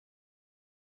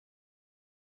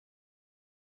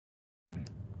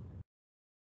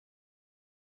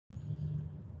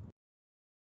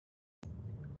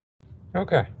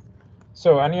Okay.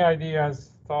 So any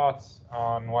ideas, thoughts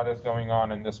on what is going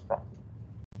on in this problem?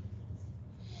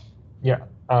 Yeah.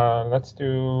 Let's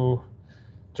do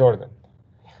Jordan.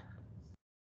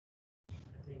 I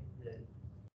think that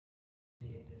the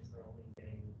agents are only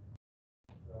getting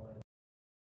going.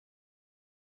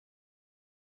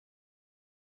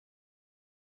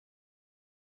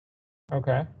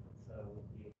 Okay.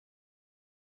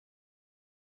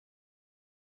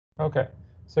 Okay.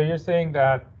 So you're saying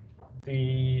that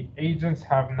the agents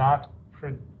have not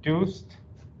produced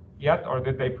yet, or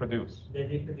did they produce? They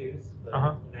did produce,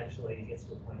 but eventually it gets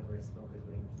to a point where a smoker is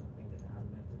doing something that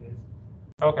hasn't been produced.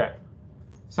 Okay.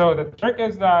 So the trick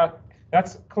is that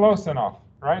that's close enough,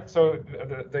 right? So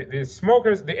the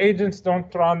smokers, the agents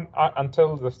don't run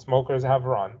until the smokers have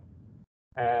run.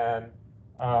 And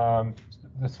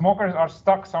the smokers are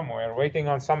stuck somewhere waiting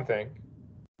on something,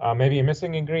 maybe a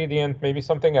missing ingredient, maybe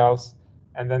something else.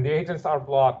 And then the agents are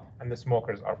blocked and the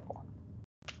smokers are blocked.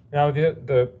 Now,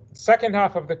 the second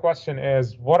half of the question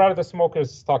is, what are the smokers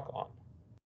stuck on?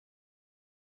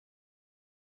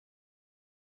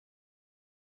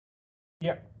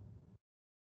 Yeah.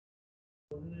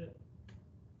 Wasn't it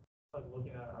like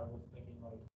looking at? I was thinking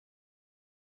like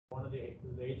one of the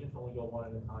agents only go one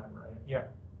at a time, right? Yeah.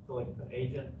 So like if an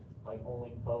agent like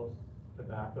only posts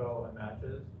tobacco and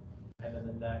matches, and then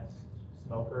the next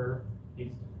smoker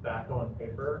keeps tobacco and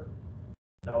paper,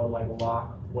 that would like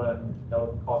lock that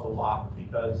would cause a lock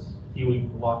because he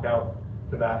would lock out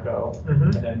tobacco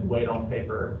and then wait on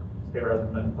paper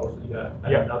hasn't been posted yet,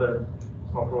 and another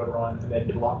smoker would run and then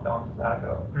get locked on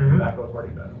tobacco. Tobacco has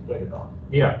already been waited on.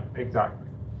 Yeah, exactly.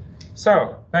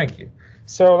 So thank you.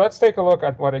 So let's take a look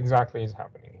at what exactly is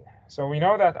happening here. So we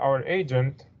know that our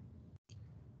agent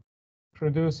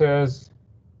produces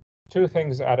two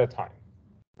things at a time.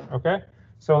 Okay,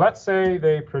 so let's say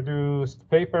they produced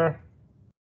paper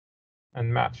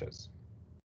and matches.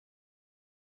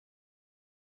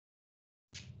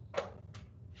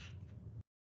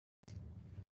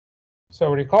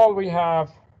 So recall we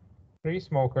have three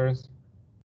smokers,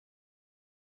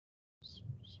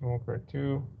 smoker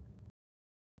 2,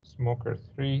 smoker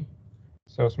 3.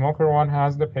 So smoker 1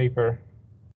 has the paper,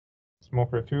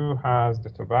 smoker 2 has the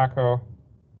tobacco,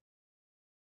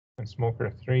 and smoker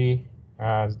 3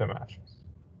 has the matches.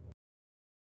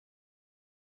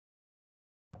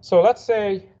 So let's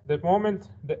say the moment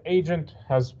the agent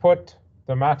has put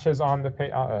the matches on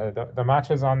the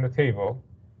matches on the table,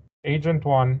 agent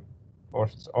 1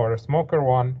 or smoker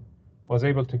 1 was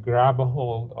able to grab a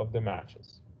hold of the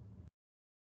matches.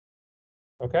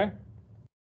 Okay?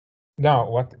 Now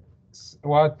what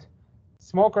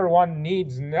smoker 1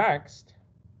 needs next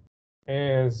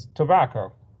is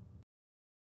tobacco.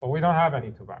 But we don't have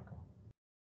any tobacco.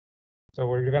 So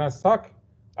we're gonna suck.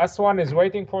 S1 is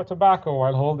waiting for tobacco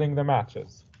while holding the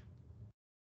matches.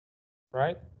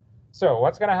 Right? So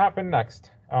what's gonna happen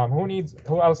next?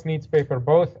 Who else needs paper?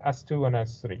 Both S2 and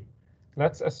S3.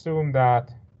 Let's assume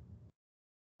that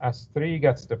S3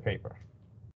 gets the paper.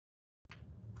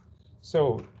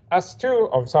 So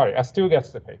S2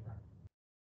 gets the paper.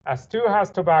 S2 has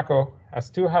tobacco,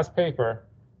 S2 has paper,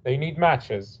 they need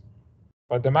matches,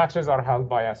 but the matches are held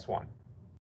by S1.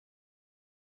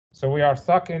 So we are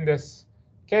stuck in this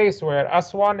case where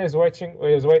S1 is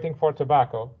waiting for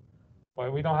tobacco,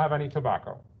 but we don't have any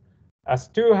tobacco.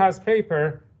 S2 has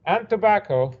paper and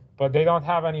tobacco, but they don't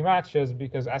have any matches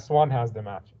because S1 has the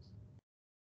matches.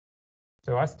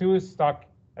 So S2 is stuck,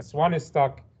 S1 is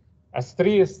stuck,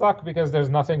 S3 is stuck because there's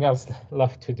nothing else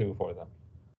left to do for them.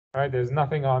 Right? There's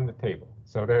nothing on the table.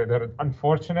 So they're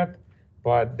unfortunate,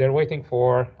 but they're waiting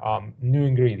for new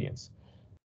ingredients.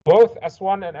 Both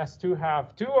S1 and S2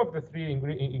 have 2 of the 3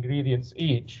 ingredients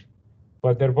each,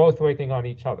 but they're both waiting on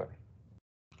each other.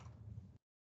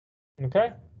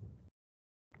 Okay?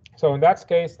 So in that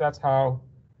case, that's how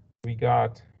we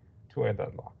got to a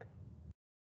deadlock.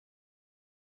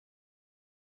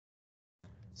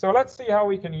 So let's see how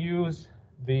we can use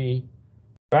the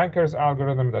banker's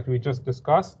algorithm that we just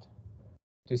discussed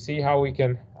to see how we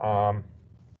can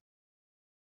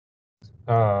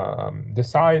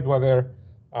decide whether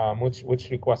which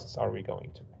requests are we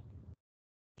going to make.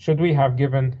 Should we have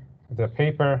given the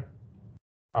paper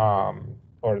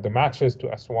or the matches to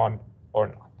S1 or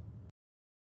not?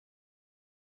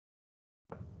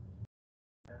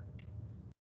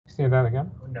 Say that again?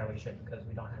 No, we shouldn't because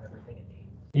we don't have everything it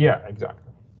needs. Yeah,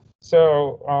 exactly.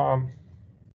 So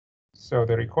so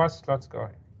the request, let's go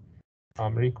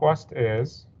ahead. Request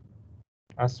is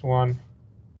S1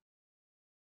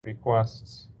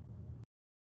 requests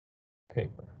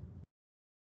paper.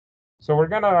 So we're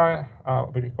gonna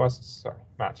request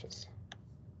matches.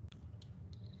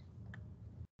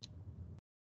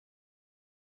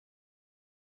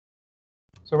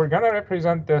 So we're going to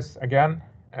represent this again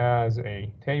as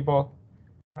a table,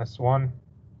 S1,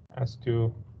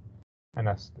 S2, and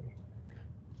S3.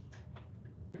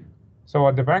 So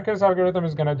what the banker's algorithm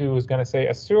is going to do is going to say,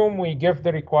 assume we give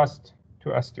the request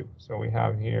to S2. So we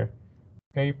have here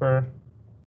paper,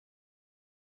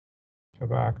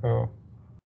 tobacco,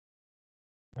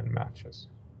 and matches.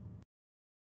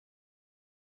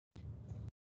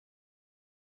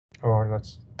 Or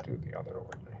let's do the other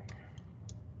order.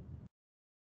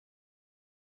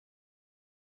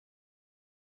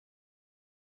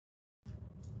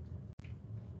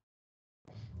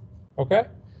 Okay,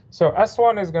 so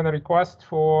S1 is going to request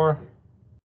for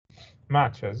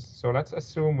matches. So let's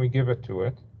assume we give it to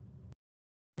it.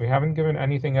 We haven't given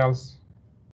anything else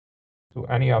to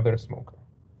any other smoker.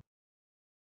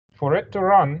 For it to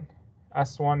run,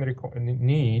 S1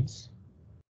 needs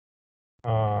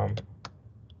so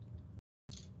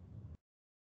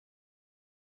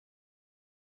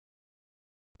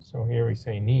here we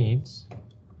say needs.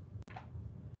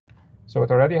 So it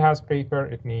already has paper,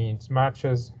 it needs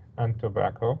matches and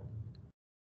tobacco.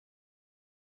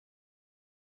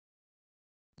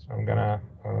 So I'm gonna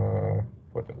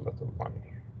put a little one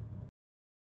here.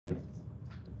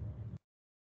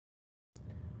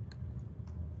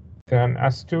 Then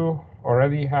S2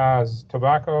 already has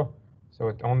tobacco, so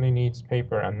it only needs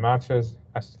paper and matches.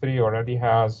 S3 already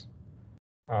has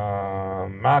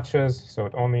matches, so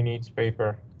it only needs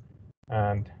paper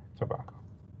and tobacco.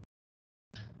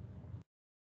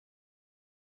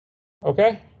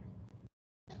 Okay,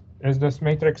 is this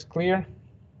matrix clear?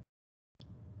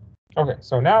 Okay,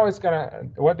 so now it's gonna,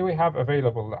 what do we have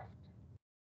available left?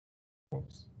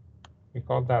 Oops. We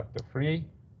call that the free.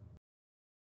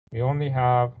 We only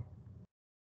have,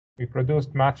 we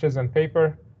produced matches and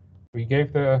paper. We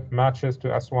gave the matches to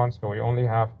S1, so we only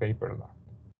have paper left.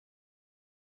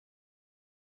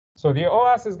 So the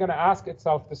OS is going to ask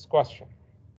itself this question.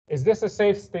 Is this a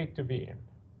safe state to be in?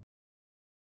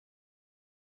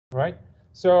 Right?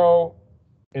 So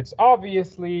it's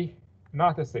obviously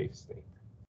not a safe state.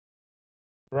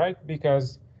 Right?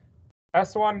 Because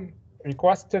S1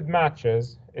 requested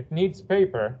matches. It needs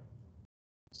paper.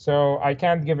 So I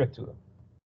can't give it to them.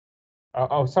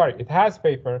 Oh, sorry, it has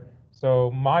paper.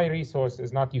 So my resource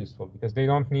is not useful because they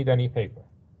don't need any paper.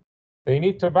 They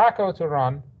need tobacco to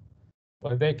run,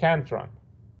 but they can't run.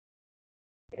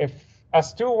 If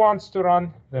S2 wants to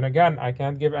run, then again, I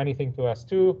can't give anything to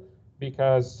S2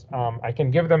 because I can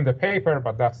give them the paper,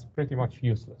 but that's pretty much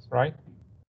useless, right?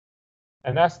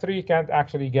 And S3 can't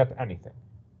actually get anything.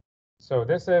 So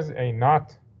this is a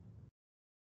not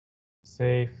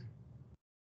safe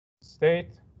state.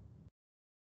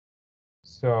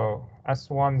 So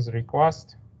S1's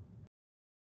request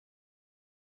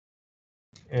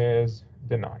is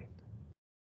denied.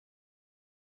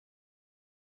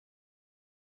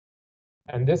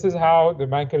 And this is how the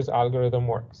banker's algorithm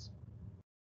works.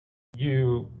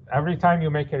 Every time you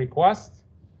make a request,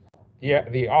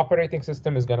 the operating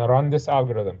system is going to run this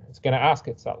algorithm. It's going to ask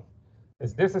itself,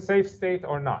 is this a safe state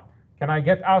or not? Can I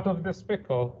get out of this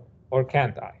pickle or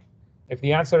can't I? If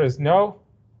the answer is no,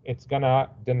 it's going to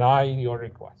deny your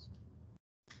request.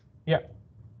 Yeah.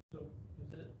 So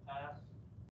does it ask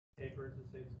paper is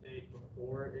a safe state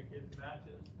before it gives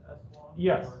matches to S1?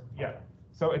 Yes. Yeah.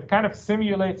 So it kind of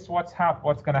simulates what's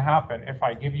going to happen if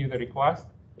I give you the request.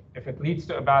 If it leads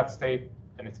to a bad state,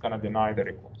 then it's going to deny the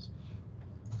request.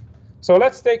 So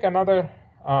let's take another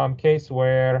case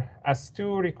where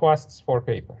S2 requests for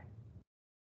paper.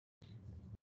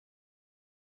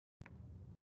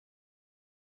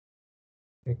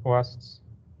 Requests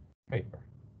paper.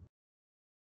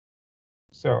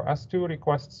 So S2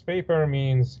 requests paper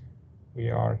means we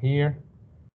are here,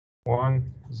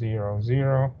 1, 0,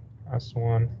 0,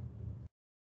 S1,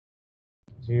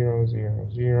 0, 0,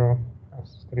 0,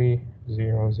 S3,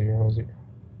 0, 0, 0.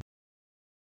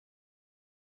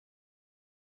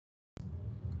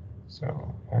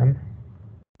 So then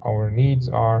our needs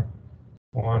are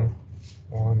 1,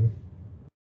 1,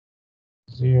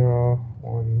 0,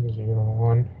 1, 0,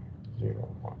 1, 0,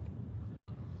 1,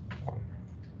 1.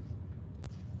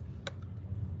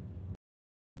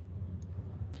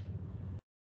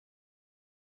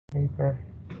 Paper,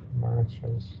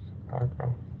 matches,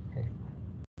 tobacco, paper,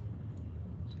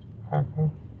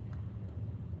 tobacco.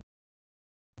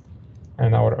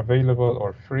 And our available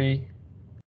or free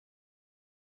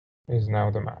is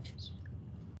now the matches.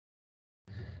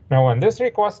 Now, when this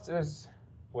request is,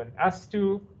 when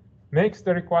S2 makes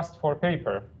the request for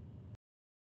paper,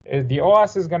 the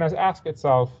OS is going to ask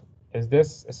itself, is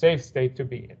this a safe state to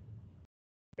be in?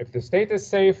 If the state is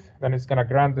safe, then it's going to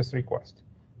grant this request.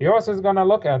 The OS is going to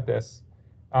look at this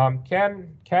Can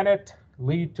it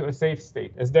lead to a safe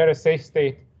state? Is there a safe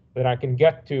state that I can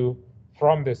get to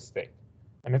from this state?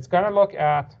 And it's going to look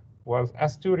at, well,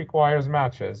 S2 requires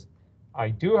matches. I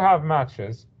do have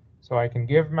matches, so I can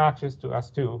give matches to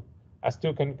S2.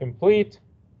 S2 can complete,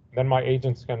 then my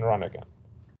agents can run again,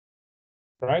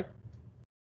 right?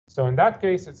 So in that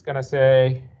case, it's going to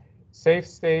say safe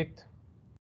state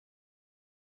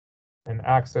and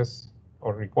access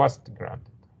or request granted.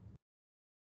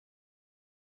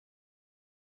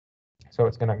 So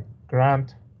it's going to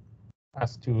grant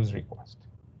S2's request.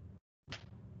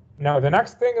 Now, the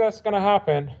next thing that's going to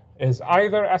happen is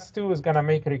either S2 is going to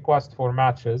make a request for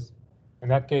matches. In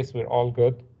that case, we're all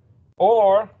good.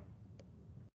 Or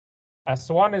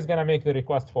S1 is going to make the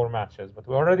request for matches. But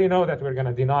we already know that we're going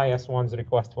to deny S1's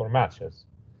request for matches.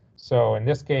 So in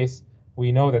this case,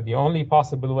 we know that the only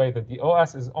possible way that the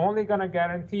OS is only going to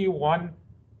guarantee one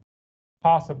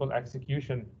possible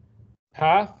execution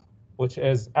path, which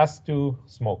is S2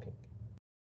 smoking.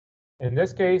 In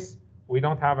this case, we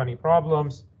don't have any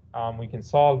problems. We can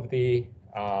solve any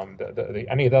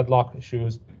deadlock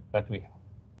issues that we have.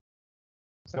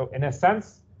 So in a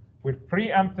sense, we're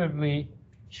preemptively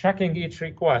checking each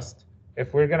request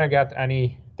if we're going to get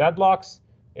any deadlocks.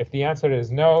 If the answer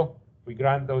is no, we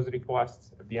grant those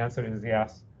requests. If the answer is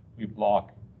yes, we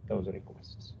block those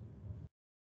requests.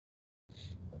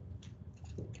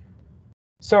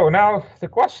 So now the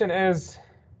question is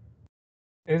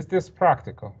this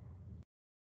practical?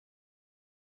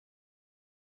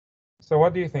 So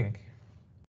what do you think?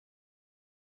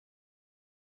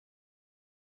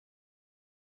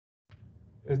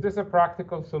 Is this a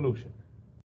practical solution?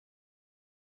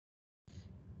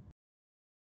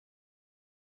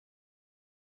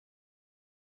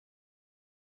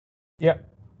 Yeah.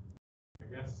 I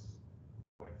guess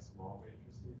like small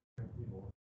agencies can be more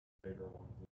bigger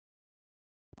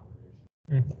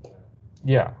ones.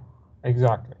 Yeah,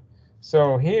 exactly.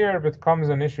 So here becomes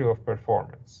an issue of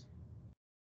performance.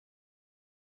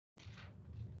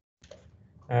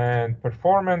 And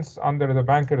performance under the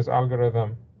banker's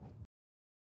algorithm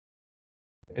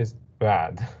is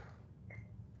bad.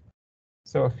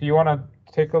 So if you want to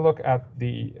take a look at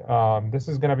the, this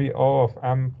is going to be O of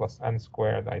m plus n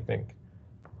squared, I think.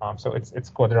 So it's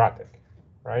quadratic,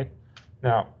 right?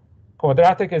 Now,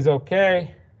 quadratic is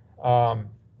okay.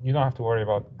 You don't have to worry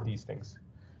about these things.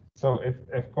 So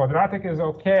if quadratic is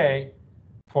okay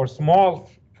for small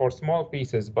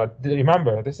pieces, but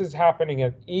remember, this is happening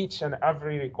at each and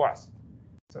every request.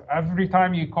 So every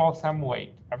time you call some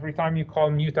wait, every time you call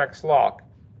mutex lock,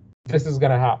 this is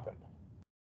going to happen.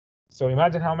 So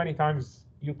imagine how many times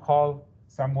you call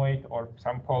some wait or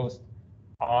some post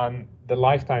on the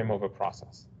lifetime of a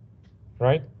process,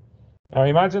 right? Now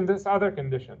imagine this other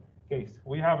condition case.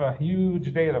 We have a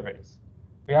huge database.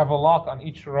 We have a lock on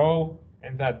each row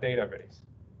in that database.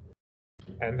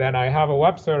 And then I have a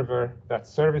web server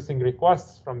that's servicing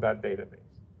requests from that database.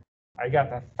 I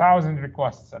got 1,000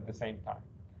 requests at the same time.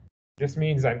 This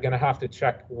means I'm going to have to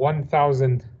check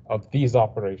 1,000 of these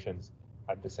operations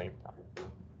at the same time.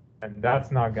 And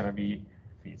that's not going to be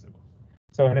feasible.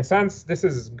 So in a sense, this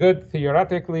is good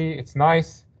theoretically. It's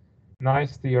nice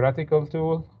theoretical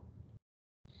tool.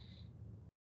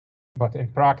 But in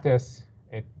practice,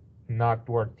 it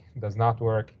does not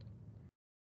work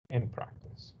in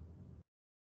practice.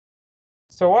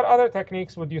 So what other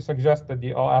techniques would you suggest that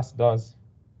the OS does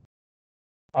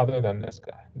other than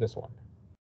this one?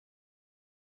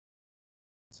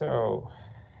 So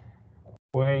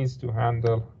ways the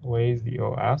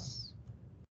OS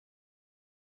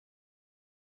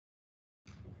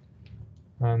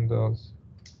handles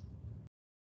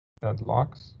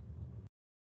deadlocks.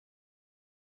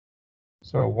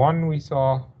 So one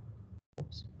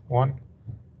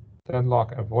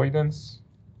deadlock avoidance.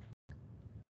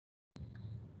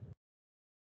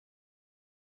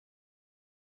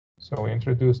 So we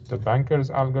introduced the banker's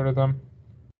algorithm.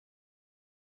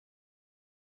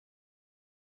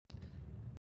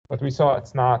 But we saw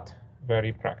it's not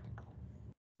very practical.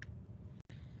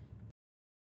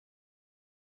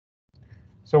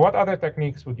 So what other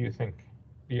techniques would you think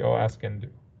the OS can do?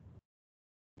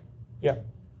 Yeah.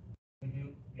 We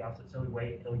do the opposite, so we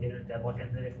wait until we get a deadlock,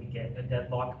 and then if we get a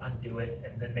deadlock, undo it,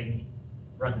 and then maybe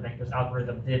run the banker's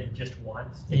algorithm then just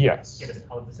once to get us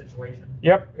out of the situation.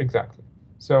 Yep, exactly.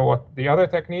 So what the other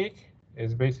technique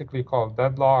is basically called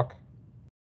deadlock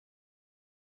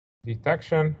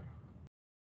detection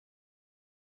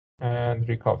and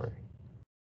recovery.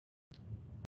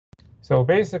 So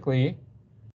basically,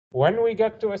 when we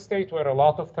get to a state where a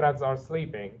lot of threads are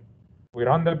sleeping, we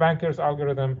run the banker's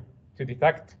algorithm to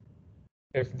detect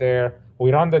if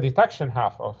we run the detection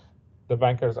half of the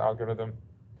banker's algorithm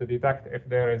to detect if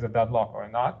there is a deadlock or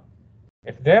not.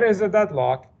 If there is a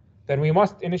deadlock, then we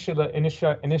must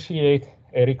initiate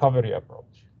a recovery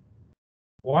approach.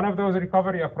 One of those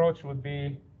recovery approach would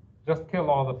be just kill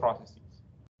all the processes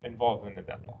involved in the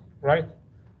deadlock, right?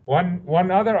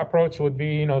 One other approach would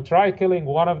be, try killing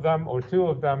one of them or two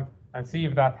of them and see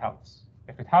if that helps.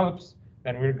 If it helps,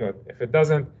 then we're good. If it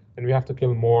doesn't, then we have to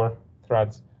kill more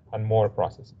threads and more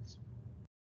processes.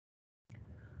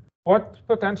 What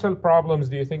potential problems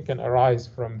do you think can arise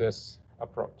from this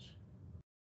approach?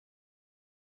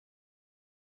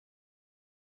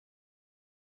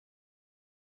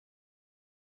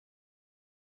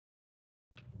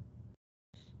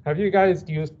 Have you guys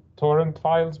used torrent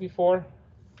files before?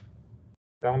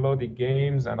 Downloading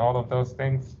games and all of those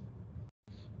things?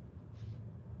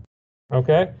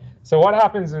 Okay, so what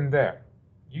happens in there?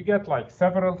 You get like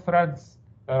several threads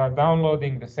that are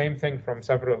downloading the same thing from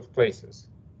several places,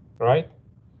 right?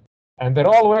 And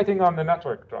they're all waiting on the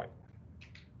network drive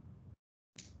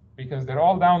because they're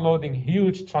all downloading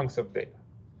huge chunks of data.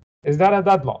 Is that a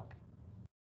deadlock?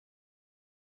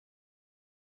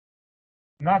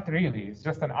 Not really. It's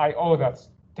just an I/O that's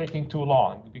taking too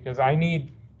long because I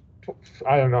need,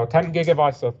 I don't know, 10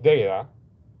 gigabytes of data.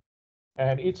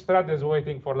 And each thread is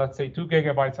waiting for, let's say, 2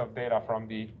 gigabytes of data from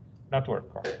the network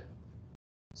card.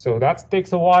 So that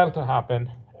takes a while to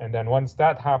happen. And then once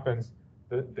that happens,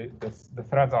 the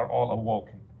threads are all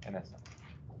awoken, in a sense.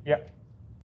 Yeah?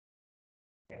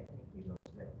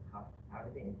 How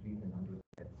do they increase the number of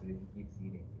threads so they can keep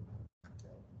seeding?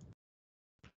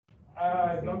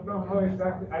 I don't know how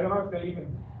exactly. I don't know if they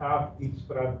even have each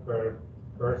thread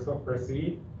per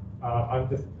seed. I'm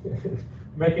just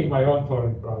making my own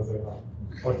torrent browser now,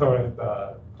 or torrent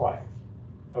client.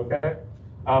 Okay.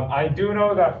 I do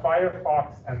know that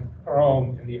Firefox and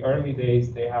Chrome in the early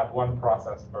days they had one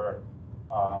process per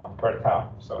tab,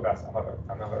 so that's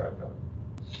another ability.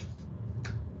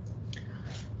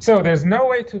 So there's no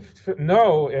way to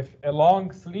know if a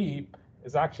long sleep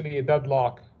is actually a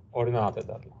deadlock or not a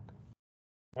deadlock.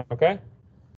 Okay,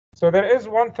 so there is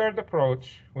one third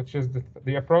approach, which is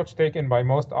the approach taken by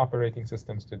most operating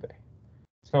systems today.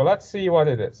 So let's see what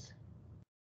it is.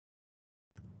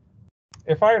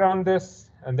 If I run this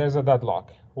and there's a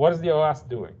deadlock, what is the OS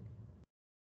doing?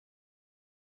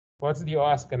 What's the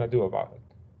OS going to do about it?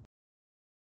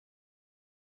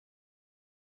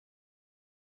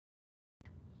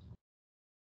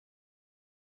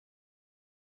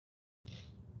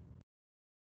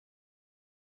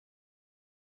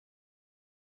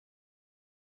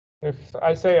 If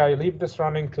I say I leave this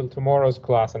running till tomorrow's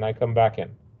class and I come back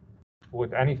in,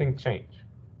 would anything change?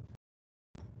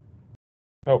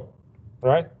 No,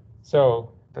 right?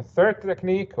 So the third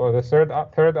technique or the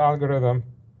third algorithm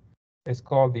is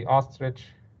called the ostrich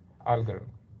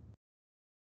algorithm,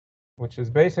 which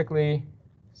is basically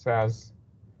says,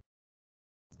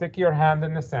 stick your hand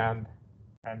in the sand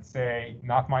and say,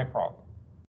 not my problem.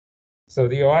 So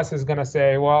the OS is going to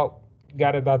say, well,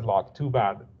 got a deadlock, too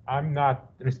bad. I'm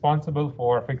not responsible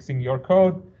for fixing your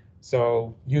code,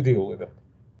 so you deal with it.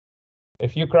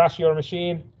 If you crash your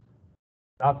machine,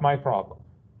 not my problem,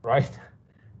 right?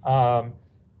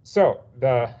 So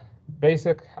the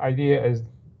basic idea is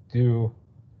do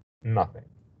nothing.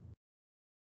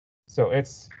 So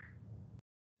it's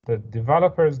the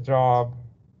developer's job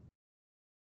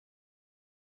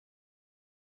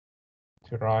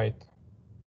to write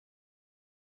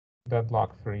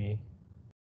deadlock-free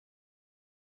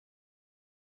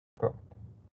code.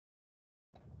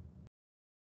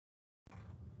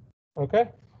 Okay,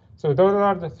 so those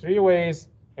are the three ways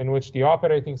in which the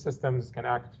operating systems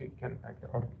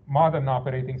or modern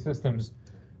operating systems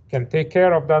can take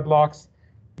care of deadlocks.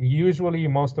 Usually,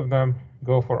 most of them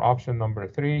go for option number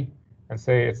 3 and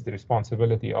say it's the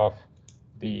responsibility of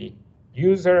the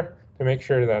user to make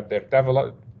sure that the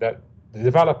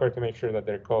developer to make sure that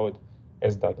their code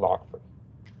is deadlock free.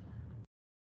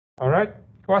 All right,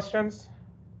 questions?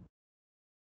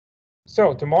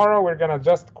 So tomorrow we're gonna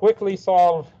just quickly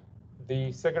solve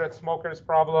the cigarette smokers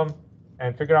problem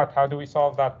and figure out how do we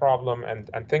solve that problem and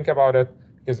think about it,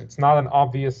 because it's not an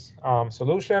obvious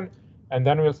solution. And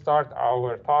then we'll start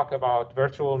our talk about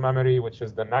virtual memory, which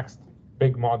is the next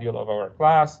big module of our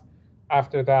class.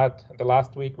 After that, the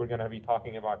last week, we're going to be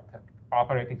talking about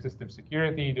operating system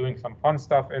security, doing some fun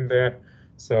stuff in there.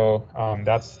 So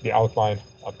that's the outline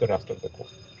of the rest of the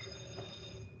course.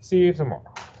 See you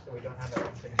tomorrow. So we don't have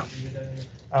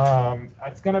a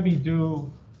it's going to be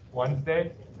due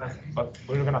Wednesday, but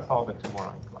we're going to solve it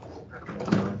tomorrow in class.